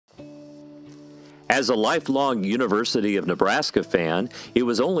As a lifelong University of Nebraska fan, it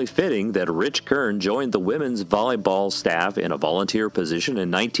was only fitting that Rich Kern joined the women's volleyball staff in a volunteer position in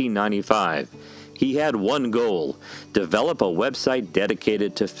 1995. He had one goal: develop a website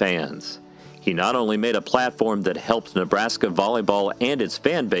dedicated to fans. He not only made a platform that helped Nebraska volleyball and its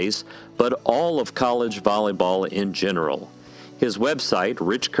fan base, but all of college volleyball in general. His website,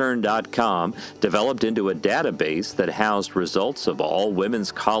 richkern.com, developed into a database that housed results of all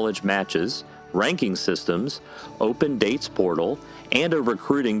women's college matches, ranking systems, open dates portal, and a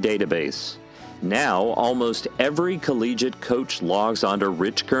recruiting database. Now, almost every collegiate coach logs onto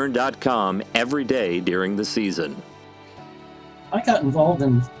richkern.com every day during the season. I got involved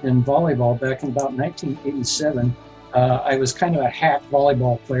in volleyball back in about 1987. I was kind of a hack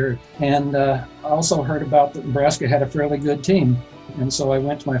volleyball player, and I also heard about that Nebraska had a fairly good team. And so I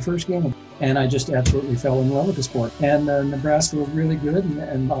went to my first game, and I just absolutely fell in love with the sport. And Nebraska was really good,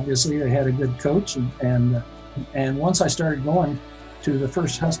 and obviously they had a good coach. And once I started going to the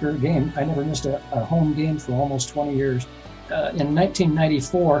first Husker game, I never missed a home game for almost 20 years. In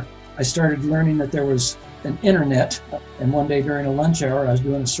 1994, I started learning that there was an internet, and one day during a lunch hour, I was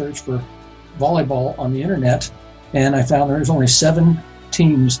doing a search for volleyball on the internet, and I found there was only 7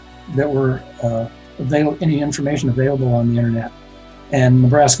 teams that were any information available on the internet, and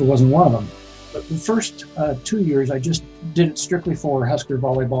Nebraska wasn't one of them. But the first 2 years, I just did it strictly for Husker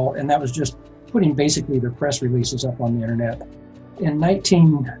volleyball, and that was just putting basically their press releases up on the internet. In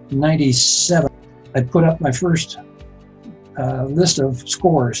 1997, I put up my first list of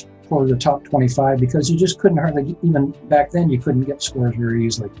scores for the top 25, because you just couldn't hardly, even back then, you couldn't get scores very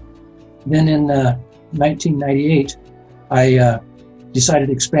easily. Then in 1998, I decided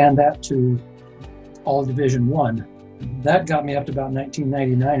to expand that to all Division I. That got me up to about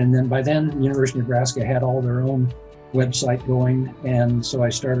 1999, and then by then, the University of Nebraska had all their own website going, and so I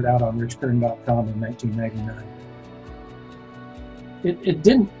started out on richkern.com in 1999. It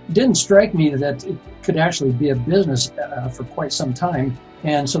didn't strike me that it could actually be a business for quite some time,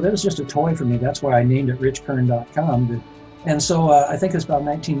 and so that was just a toy for me. That's why I named it richkern.com. And so I think it's about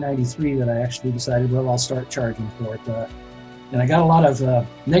 1993 that I actually decided, well, I'll start charging for it. And I got a lot of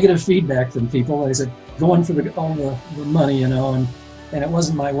negative feedback from people. They said, going for all the money, you know, and it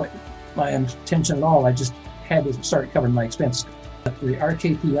wasn't my intention at all. I just had to start covering my expenses. The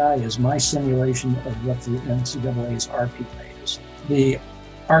RKPI is my simulation of what the NCAA's RPI is. The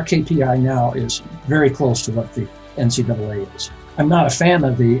RKPI now is very close to what the NCAA is. I'm not a fan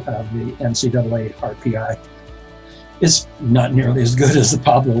of the NCAA RPI. It's not nearly as good as the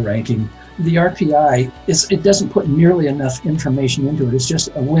Pablo ranking. The RPI, it doesn't put nearly enough information into it. It's just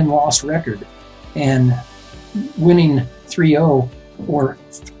a win-loss record. And winning 3-0 or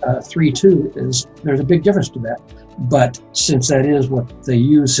 3-2 there's a big difference to that. But since that is what they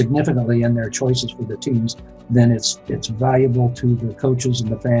use significantly in their choices for the teams, then it's valuable to the coaches and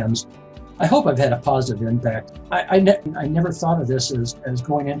the fans. I hope I've had a positive impact. I never thought of this as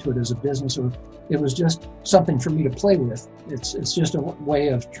going into it as a business, or it was just something for me to play with. It's just a way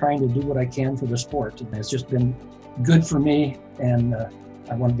of trying to do what I can for the sport. And it's just been good for me, and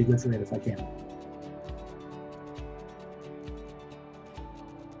I want to be good for it if I can.